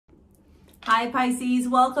Hi Pisces,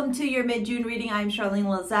 welcome to your mid-June reading. I'm Charlene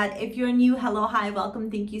Lizette. If you're new, hello, hi, welcome.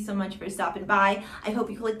 Thank you so much for stopping by. I hope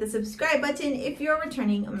you click the subscribe button. If you're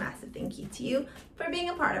returning, a massive thank you to you for being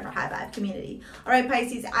a part of our High Vibe community. All right,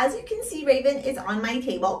 Pisces, as you can see, Raven is on my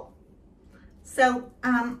table. So,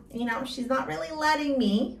 you know, she's not really letting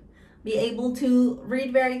me be able to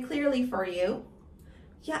read very clearly for you.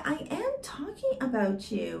 Yeah, I am talking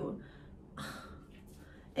about you.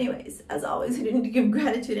 Anyways, as always, I need to give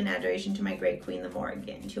gratitude and adoration to my great queen, the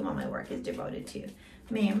Morrigan, to whom all my work is devoted to.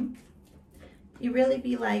 Ma'am, you really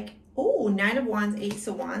be like, oh, 9 of Wands, Ace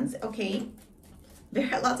of Wands. Okay. There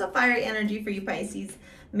are lots of fiery energy for you, Pisces,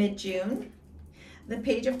 mid-June. The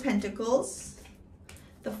Page of Pentacles,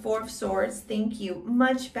 the 4 of Swords. Thank you.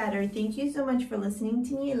 Much better. Thank you so much for listening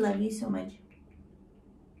to me. I love you so much.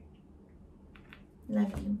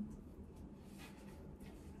 Love you.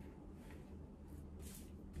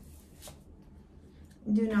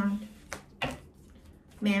 Do not.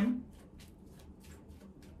 Ma'am.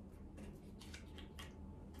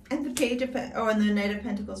 And the Page of and the Knight of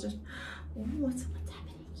Pentacles just, what's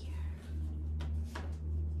happening here?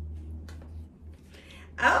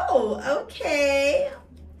 Oh, okay.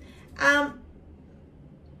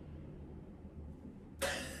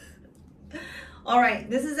 All right,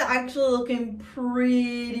 this is actually looking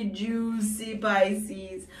pretty juicy,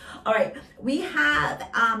 Pisces. All right, we have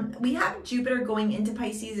Jupiter going into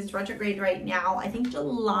Pisces. It's retrograde right now. I think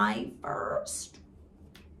July 1st.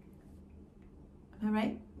 All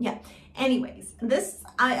right, yeah. Anyways,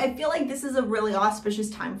 I feel like this is a really auspicious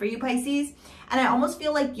time for you, Pisces. And I almost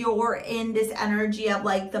feel like you're in this energy of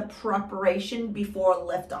like the preparation before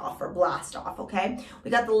liftoff or blast off, okay?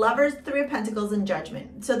 We got the Lovers, 3 of Pentacles, and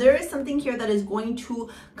Judgment. So there is something here that is going to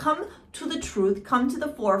come to the truth, come to the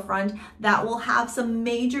forefront, that will have some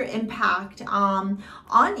major impact on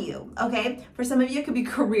you, okay? For some of you, it could be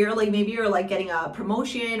career, like maybe you're like getting a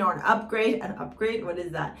promotion or an upgrade, what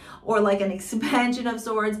is that? Or like an expansion of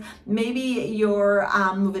sorts. Maybe you're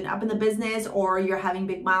moving up in the business, or you're having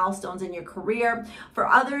big milestones in your career. For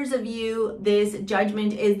others of you, this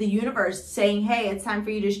Judgment is the universe saying, hey, it's time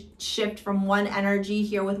for you to shift from one energy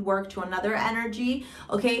here with work to another energy,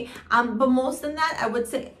 okay? But most than that, I would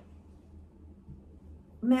say,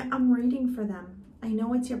 man, I'm reading for them. I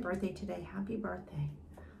know it's your birthday today. Happy birthday.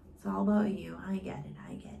 It's all about you. I get it.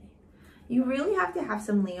 I get it. You really have to have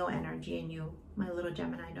some Leo energy in you, my little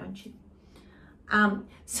Gemini, don't you?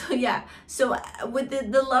 So yeah, so with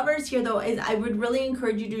the Lovers here though, is I would really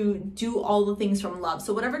encourage you to do all the things from love.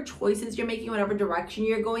 So whatever choices you're making, whatever direction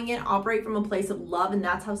you're going in, operate from a place of love, and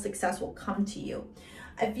that's how success will come to you.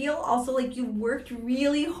 I feel also like you worked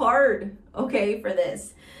really hard, okay, for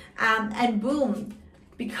this. And boom,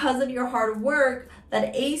 because of your hard work,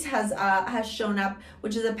 that Ace has shown up,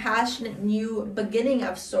 which is a passionate new beginning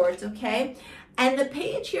of sorts, okay? And the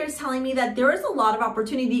page here is telling me that there is a lot of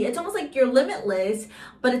opportunity. It's almost like you're limitless,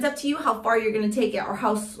 but it's up to you how far you're going to take it, or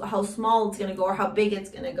how small it's going to go, or how big it's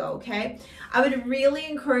going to go, okay? I would really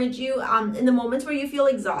encourage you in the moments where you feel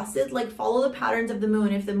exhausted, like follow the patterns of the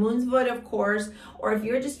moon. If the moon's void, of course, or if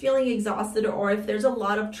you're just feeling exhausted, or if there's a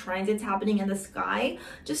lot of transits happening in the sky,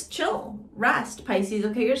 just chill, rest, Pisces,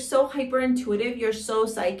 okay? You're so hyper intuitive, you're so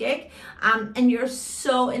psychic, and you're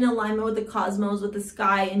so in alignment with the cosmos, with the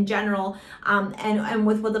sky in general, and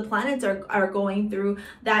with what the planets are going through,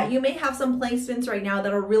 that you may have some placements right now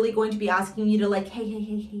that are really going to be asking you to like,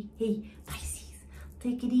 hey, Pisces,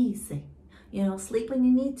 take it easy. You know, sleep when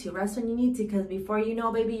you need to, rest when you need to, because before you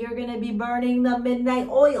know, baby, you're going to be burning the midnight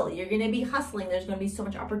oil. You're going to be hustling. There's going to be so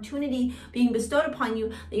much opportunity being bestowed upon you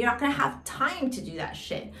that you're not going to have time to do that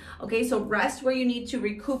shit. Okay, so rest where you need to,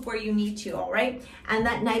 recoup where you need to, all right? And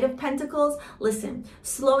that Knight of Pentacles, listen,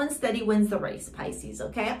 slow and steady wins the race, Pisces,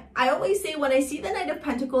 okay? I always say when I see the Knight of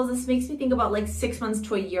Pentacles, this makes me think about like 6 months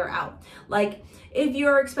to a year out. Like if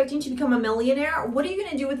you're expecting to become a millionaire, what are you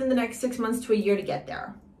going to do within the next 6 months to a year to get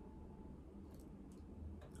there?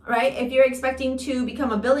 Right? If you're expecting to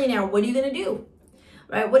become a billionaire, what are you going to do?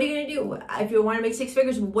 Right? What are you going to do? If you want to make 6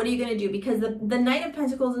 figures, what are you going to do? Because the Knight of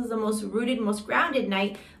Pentacles is the most rooted, most grounded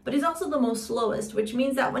knight, but he's also the most slowest, which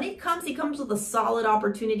means that when he comes with a solid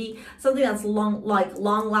opportunity, something that's long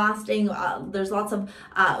lasting. There's lots of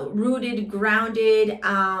rooted, grounded,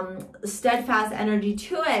 steadfast energy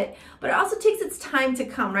to it, but it also takes its time to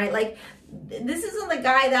come, right? Like, this isn't the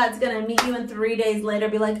guy that's going to meet you and 3 days later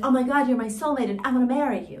be like, oh my God, you're my soulmate and I'm going to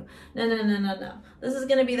marry you. No. This is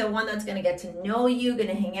going to be the one that's going to get to know you, going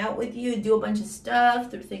to hang out with you, do a bunch of stuff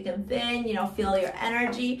through thick and thin, you know, feel your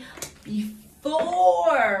energy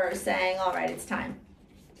before saying, all right, it's time.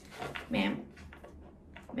 Ma'am,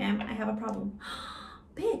 I have a problem.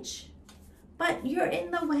 Bitch, but you're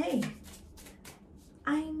in the way.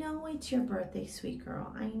 I know it's your birthday, sweet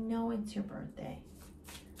girl. I know it's your birthday.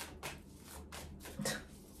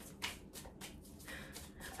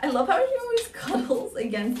 I love how she always cuddles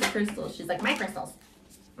against the crystals. She's like, my crystals.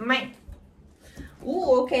 Mine.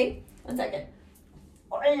 Ooh, okay. 1 second.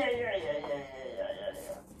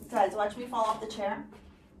 Guys, watch me fall off the chair.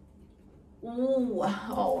 Ooh,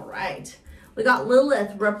 all right. We got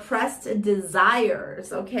Lilith, repressed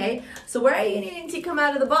desires, okay? So where are you needing to come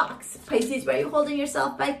out of the box? Pisces, where are you holding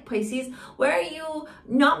yourself back? Pisces, where are you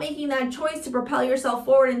not making that choice to propel yourself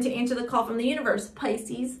forward and to answer the call from the universe?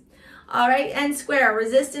 Pisces. All right, and square,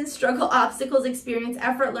 resistance, struggle, obstacles, experience,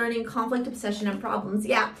 effort, learning, conflict, obsession, and problems.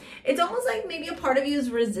 Yeah, it's almost like maybe a part of you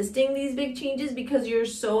is resisting these big changes because you're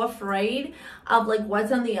so afraid of like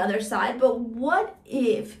what's on the other side. But what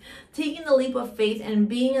if taking the leap of faith and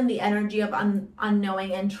being in the energy of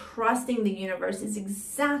unknowing and trusting the universe is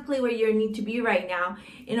exactly where you need to be right now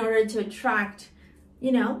in order to attract,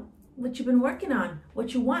 you know, what you've been working on,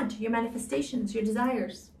 what you want, your manifestations, your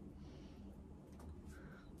desires.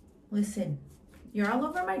 Listen, you're all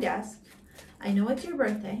over my desk. I know it's your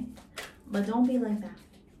birthday, but don't be like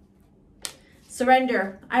that.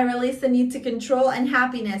 Surrender. I release the need to control and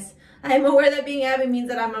happiness. I am aware that being happy means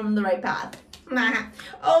that I'm on the right path.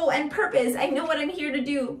 Oh, and purpose. I know what I'm here to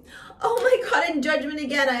do. Oh my God, and judgment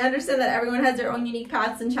again. I understand that everyone has their own unique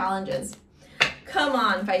paths and challenges. Come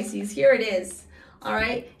on, Pisces. Here it is. All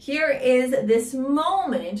right. Here is this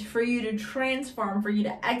moment for you to transform, for you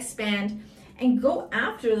to expand, and go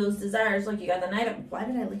after those desires. Look, you got the Knight of... Why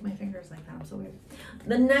did I lick my fingers like that? I'm so weird.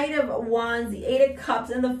 The Knight of Wands, the 8 of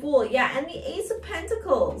Cups, and the Fool. Yeah, and the Ace of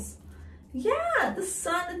Pentacles. Yeah, the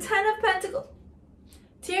Sun, the 10 of Pentacles.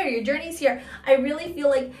 Here, your journey's here. I really feel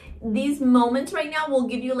like these moments right now will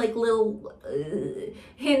give you like little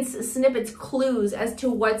hints, snippets, clues as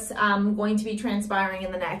to what's going to be transpiring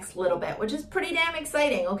in the next little bit, which is pretty damn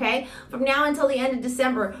exciting, okay? From now until the end of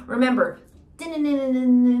December, remember,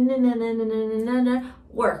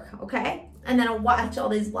 work, okay? And then I'll watch all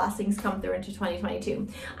these blessings come through into 2022.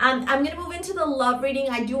 I'm going to move into the love reading.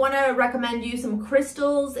 I do want to recommend you some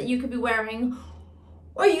crystals that you could be wearing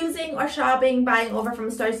or using or shopping, buying over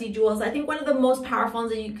from STARSEA Jewels. I think one of the most powerful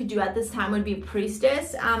ones that you could do at this time would be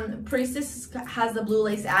Priestess. Priestess has the blue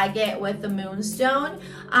lace agate with the moonstone,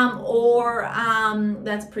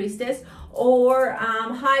 that's Priestess, or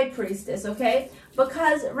High Priestess, okay?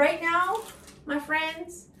 Because right now, my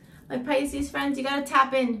friends, my Pisces friends, you got to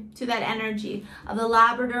tap into that energy of the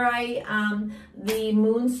labradorite, the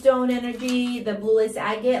moonstone energy, the blue lace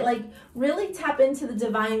agate. Like, really tap into the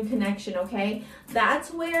divine connection, okay?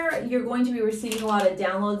 That's where you're going to be receiving a lot of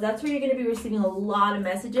downloads. That's where you're going to be receiving a lot of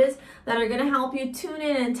messages that are going to help you tune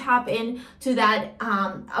in and tap in to that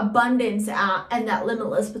abundance and that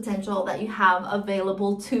limitless potential that you have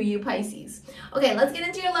available to you, Pisces. Okay, let's get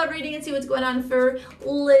into your love reading and see what's going on for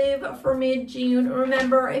Live for mid-June.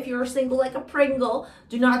 Remember, if you're single like a Pringle,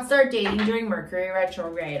 do not start dating during Mercury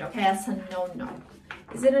retrograde, okay? That's a no-no.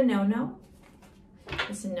 Is it a no-no?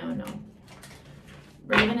 It's a no-no.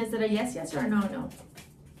 Raven, is it a yes, yes, or a no-no?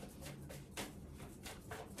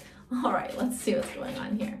 All right, let's see what's going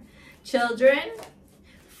on here. Children,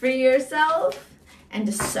 free yourself, and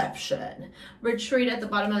deception. Retreat at the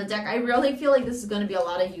bottom of the deck. I really feel like this is going to be a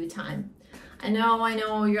lot of you time. I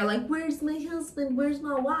know, you're like, where's my husband? Where's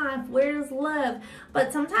my wife? Where's love?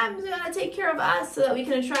 But sometimes we gotta take care of us so that we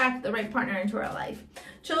can attract the right partner into our life.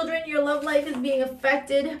 Children, your love life is being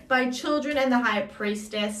affected by children and the High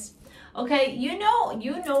Priestess. Okay, you know,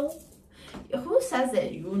 who says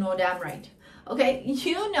it? You know damn right. Okay,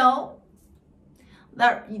 you know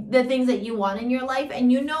that the things that you want in your life, and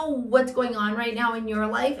you know what's going on right now in your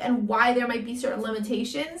life and why there might be certain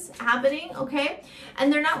limitations happening, okay?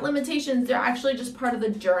 And they're not limitations, they're actually just part of the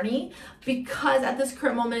journey, because at this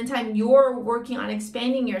current moment in time, you're working on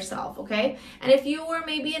expanding yourself, okay? And if you were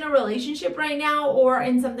maybe in a relationship right now or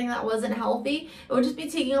in something that wasn't healthy, it would just be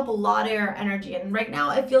taking up a lot of your energy. And right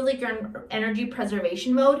now, it feels like you're in energy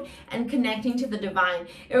preservation mode and connecting to the divine.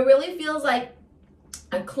 It really feels like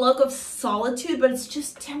a cloak of solitude, but it's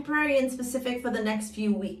just temporary and specific for the next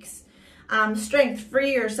few weeks. Strength,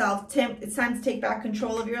 free yourself. It's time to take back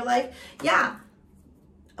control of your life. Yeah,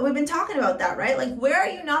 we've been talking about that, right? Like, where are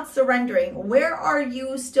you not surrendering? Where are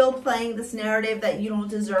you still playing this narrative that you don't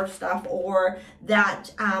deserve stuff, or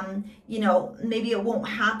that, you know, maybe it won't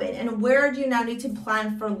happen? And where do you now need to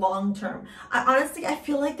plan for long term? Honestly, I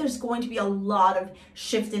feel like there's going to be a lot of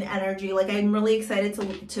shift in energy. Like, I'm really excited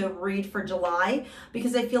to read for July,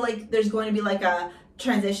 because I feel like there's going to be like a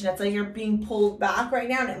transition. It's like you're being pulled back right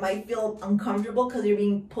now, and it might feel uncomfortable because you're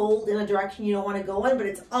being pulled in a direction you don't want to go in, but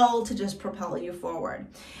it's all to just propel you forward.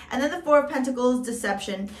 And then the Four of Pentacles,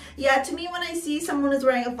 deception. Yeah, to me, when I see someone is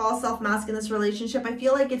wearing a false self mask in this relationship, I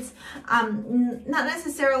feel like it's not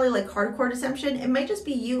necessarily like hardcore deception. It might just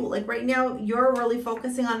be you. Like right now, you're really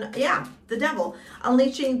focusing on, yeah, the devil,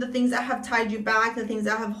 unleashing the things that have tied you back, the things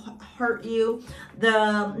that have hurt you,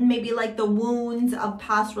 the maybe like the wounds of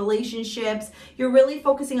past relationships. You're really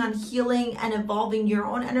focusing on healing and evolving your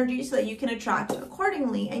own energy so that you can attract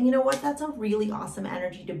accordingly. And you know what? That's a really awesome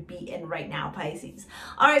energy to be in right now, Pisces.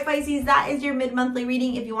 All right, Pisces, that is your mid-monthly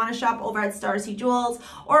reading. If you want to shop over at STARSEA Jewels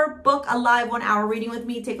or book a live 1-hour reading with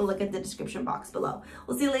me, take a look at the description box below.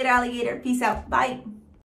 We'll see you later, alligator. Peace out. Bye.